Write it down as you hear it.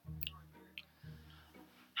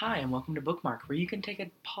Hi, and welcome to Bookmark, where you can take a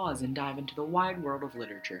pause and dive into the wide world of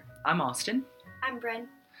literature. I'm Austin, I'm Bryn.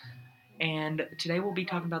 and today we'll be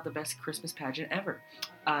talking about the best Christmas pageant ever.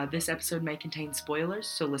 This episode may contain spoilers,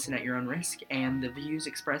 so listen at your own risk, and the views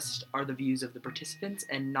expressed are the views of the participants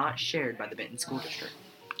and not shared by the Benton School District.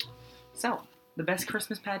 So, the best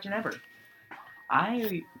Christmas pageant ever.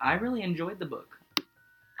 I really enjoyed the book.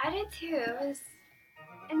 I did too. It was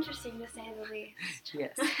interesting to say the least.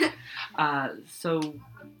 Yes. So,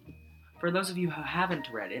 for those of you who haven't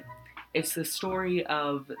read it, it's the story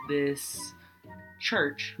of this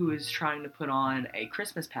church who is trying to put on a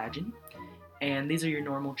Christmas pageant, and these are your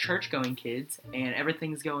normal church-going kids, and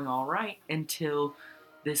everything's going all right until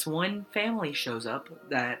this one family shows up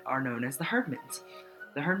that are known as the Herdmans.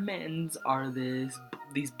 The Herdmans are these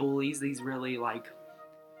bullies, these really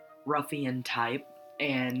ruffian type,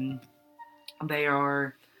 and they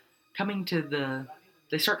are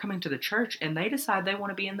they start coming to the church, and they decide they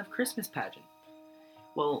want to be in the Christmas pageant.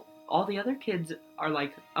 Well, all the other kids are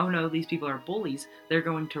like, oh no, these people are bullies. They're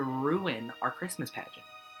going to ruin our Christmas pageant.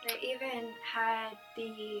 They even had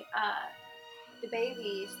the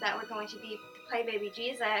babies that were going to play baby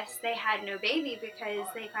Jesus. They had no baby because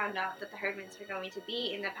they found out that the Herdmans were going to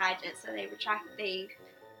be in the pageant. So they retracted.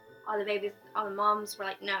 All the moms were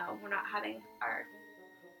like, no, we're not having our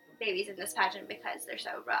babies in this pageant because they're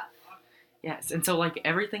so rough. Yes, and so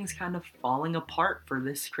everything's kind of falling apart for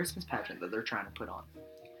this Christmas pageant that they're trying to put on.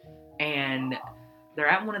 And they're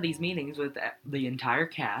at one of these meetings with the entire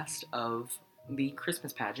cast of the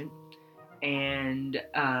Christmas pageant, and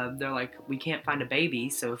they're like, we can't find a baby,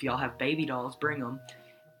 so if y'all have baby dolls, bring them.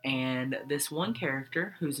 And this one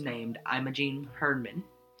character, who's named Imogene Herdman,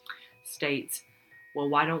 states, well,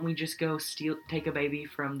 why don't we just go take a baby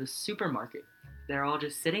from the supermarket? They're all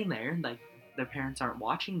just sitting there, their parents aren't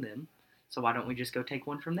watching them, so why don't we just go take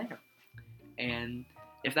one from there? And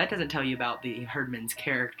if that doesn't tell you about the Herdman's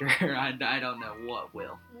character, I don't know what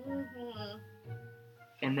will. Mm-hmm.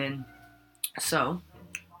 And then, so,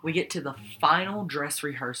 we get to the final dress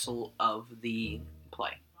rehearsal of the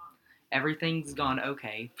play. Everything's gone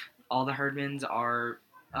okay. All the Herdmans are,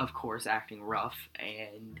 of course, acting rough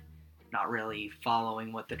and not really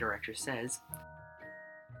following what the director says.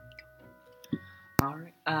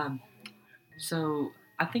 Alright, so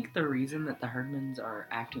I think the reason that the Herdmans are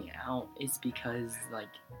acting out is because,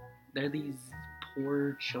 they're these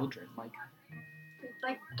poor children. Like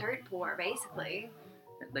dirt poor, basically.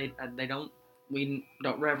 We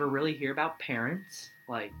don't ever really hear about parents.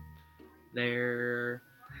 Their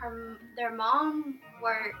mom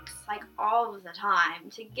works all of the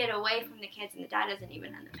time to get away from the kids, and the dad isn't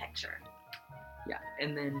even in the picture. Yeah,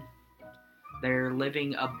 and then they're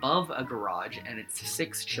living above a garage, and it's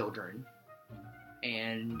 6 children.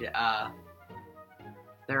 And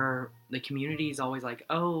the community is always like,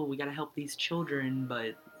 oh, we gotta help these children,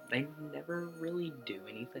 but they never really do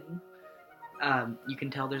anything. You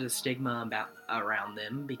can tell there's a stigma around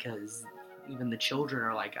them because even the children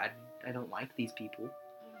are like, I don't like these people.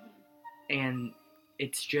 Mm-hmm. And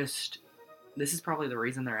it's just, this is probably the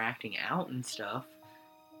reason they're acting out and stuff.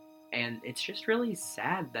 And it's just really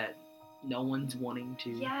sad that no one's wanting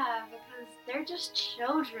to. Yeah, because they're just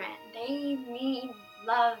children. They need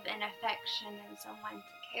love and affection and someone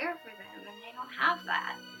to care for them, and they don't have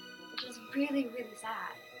that, which is really, really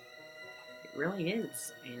sad. It really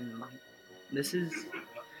is. And this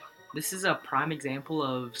is a prime example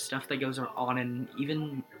of stuff that goes on in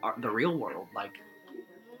even the real world.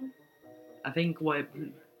 Mm-hmm. I think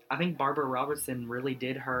Barbara Robertson really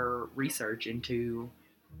did her research into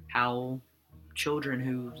how children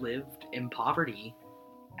who lived in poverty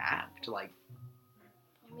act. I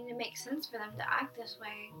mean, it makes sense for them to act this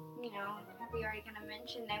way. You know, we already kind of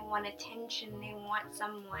mentioned they want attention. They want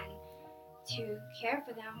someone to care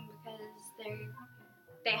for them because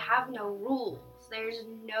they have no rules. There's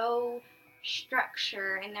no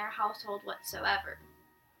structure in their household whatsoever.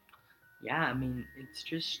 Yeah, I mean, it's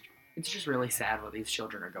just really sad what these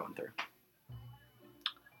children are going through.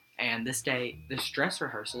 And this dress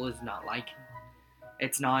rehearsal is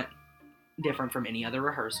it's not different from any other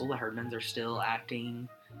rehearsal. The Herdmans are still acting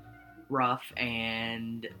rough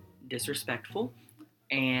and disrespectful,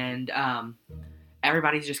 and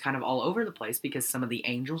everybody's just kind of all over the place because some of the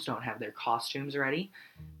angels don't have their costumes ready,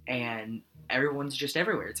 and everyone's just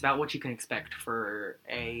everywhere. It's about what you can expect for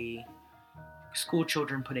a school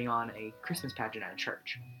children putting on a Christmas pageant at a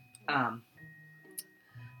church.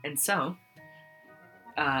 And so,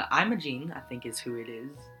 Imogene, I think is who it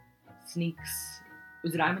is, sneaks.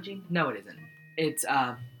 Was it Imogene? No, it isn't. It's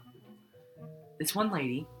this one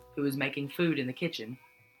lady who is making food in the kitchen,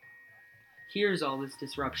 hears all this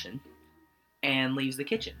disruption, and leaves the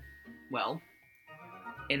kitchen. Well,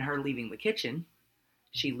 in her leaving the kitchen,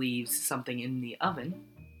 she leaves something in the oven,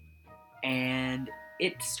 and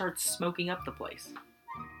it starts smoking up the place.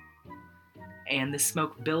 And the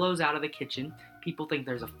smoke billows out of the kitchen. People think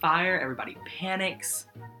there's a fire. Everybody panics,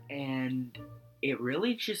 and it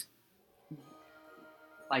really just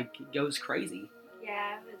goes crazy.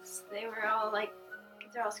 Yeah, they were all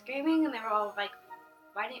they're all screaming, and they were all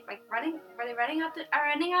running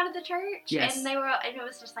out of the church. Yes. And it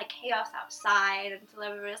was just chaos outside until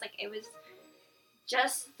everybody was it was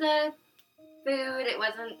just the food. It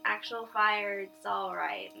wasn't actual fire. It's all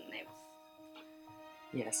right, and it was.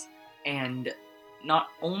 Yes, and not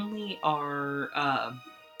only are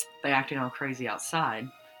they acting all crazy outside,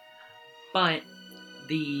 but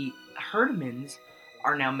the Herdmans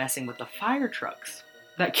are now messing with the fire trucks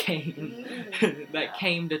that came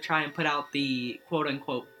came to try and put out the quote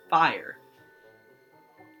unquote fire.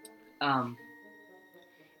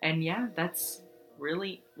 And yeah, that's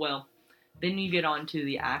really well. Then you get on to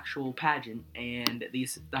the actual pageant, and the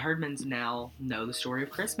Herdmans now know the story of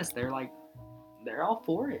Christmas. They're all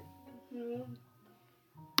for it. Mm-hmm.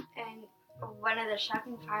 And one of the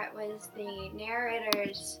shocking part was the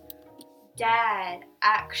narrator's dad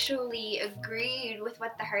actually agreed with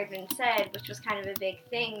what the Herdman said, which was kind of a big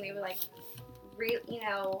thing. They were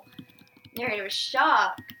narrator was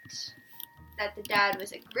shocked that the dad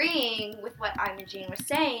was agreeing with what Imogen was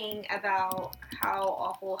saying about how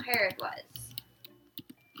awful Herod was.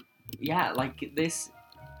 Yeah,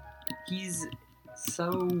 he's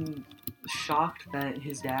so shocked that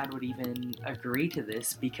his dad would even agree to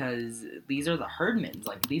this, because these are the Herdmans.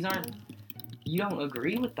 These aren't. You don't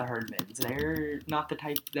agree with the Herdmans. They're not the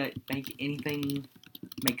type that make anything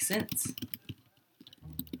make sense.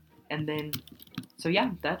 And then, so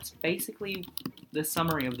yeah, that's basically the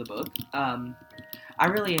summary of the book. I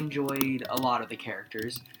really enjoyed a lot of the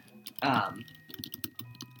characters. My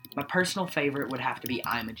personal favorite would have to be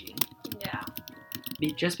Imogen. Yeah.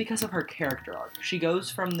 Just because of her character arc. She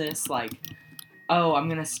goes from this, oh, I'm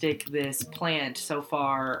going to stick this plant so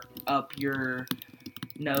far up your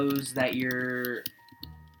nose that you're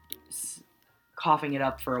coughing it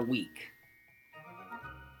up for a week,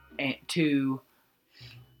 and to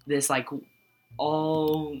this,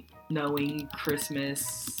 all-knowing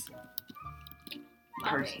Christmas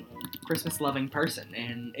loving person.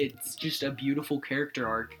 And it's just a beautiful character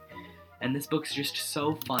arc. And this book's just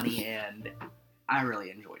so funny, and I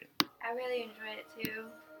really enjoyed it. I really enjoyed it too.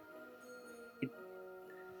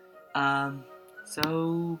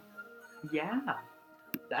 So yeah,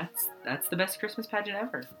 that's the best Christmas pageant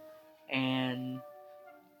ever. And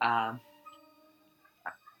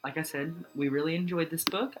like I said, we really enjoyed this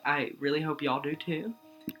book. I really hope y'all do too.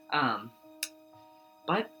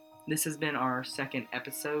 But this has been our second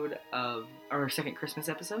Christmas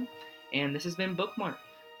episode, and this has been Bookmark.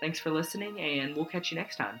 Thanks for listening, and we'll catch you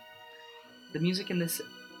next time. The music in this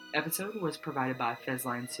episode was provided by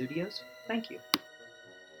Fezline Studios. Thank you.